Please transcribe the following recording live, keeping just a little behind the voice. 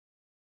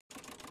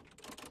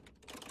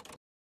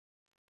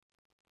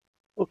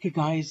Okay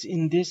guys,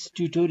 in this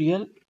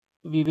tutorial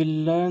we will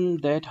learn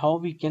that how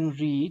we can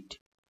read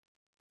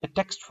a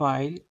text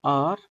file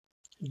or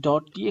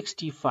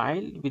 .txt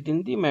file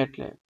within the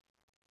MATLAB.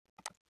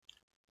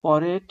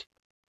 For it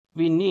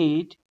we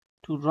need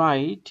to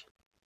write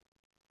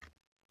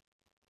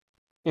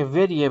a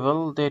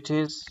variable that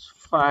is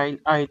file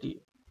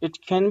ID.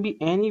 It can be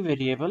any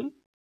variable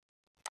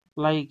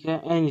like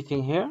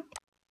anything here.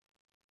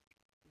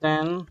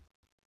 Then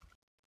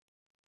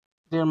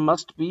there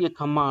must be a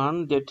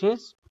command that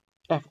is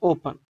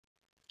fopen.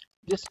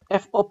 This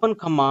fopen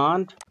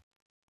command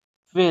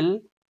will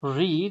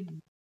read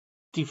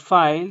the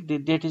file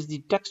that is the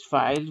text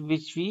file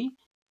which we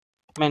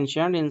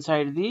mentioned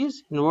inside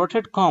these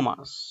inverted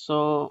commas.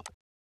 So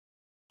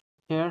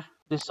here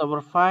this is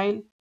our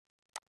file,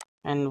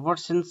 and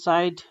what's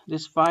inside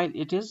this file?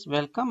 It is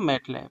welcome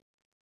matlab.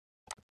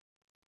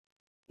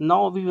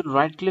 Now we will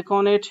right click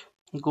on it,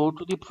 go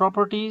to the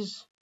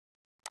properties.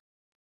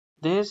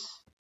 This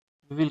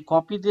we will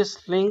copy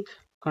this link,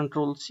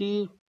 control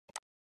C,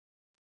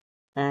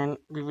 and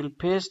we will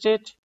paste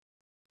it.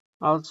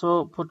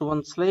 Also put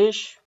one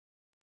slash,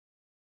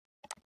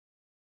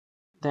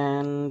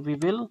 then we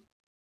will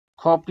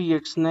copy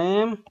its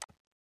name,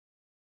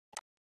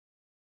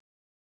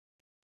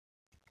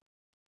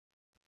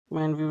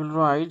 and we will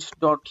write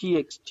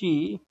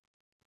 .txt.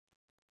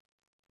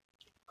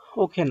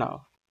 Okay,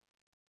 now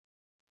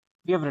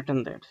we have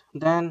written that.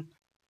 Then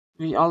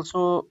we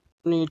also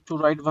need to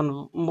write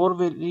one more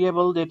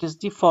variable, that is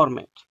the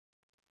format.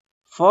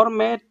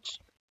 Format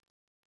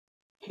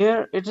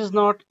here, it is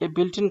not a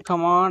built-in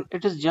command,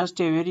 it is just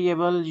a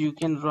variable. You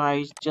can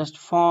write just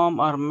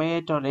form or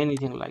mat or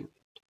anything like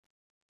that,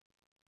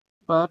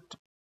 but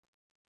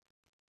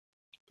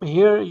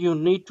here you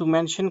need to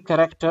mention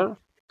character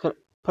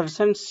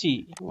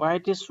 %c. Why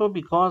it is so?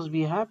 Because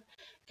we have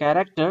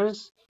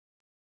characters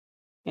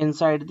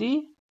inside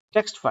the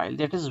text file,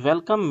 that is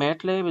welcome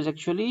matlab is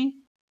actually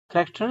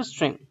character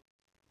string.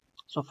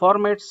 So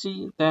format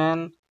C,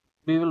 then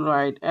we will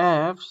write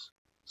f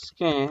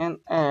scan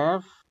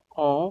f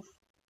of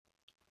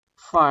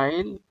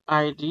file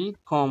id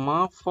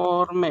comma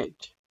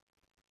format.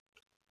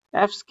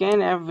 F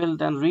scan f will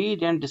then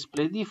read and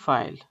display the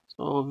file.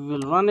 So we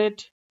will run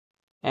it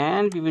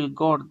and we will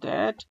got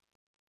that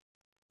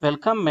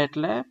welcome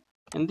matlab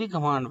in the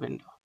command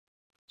window.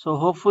 So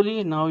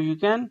hopefully now you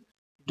can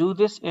do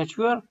this at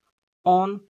your own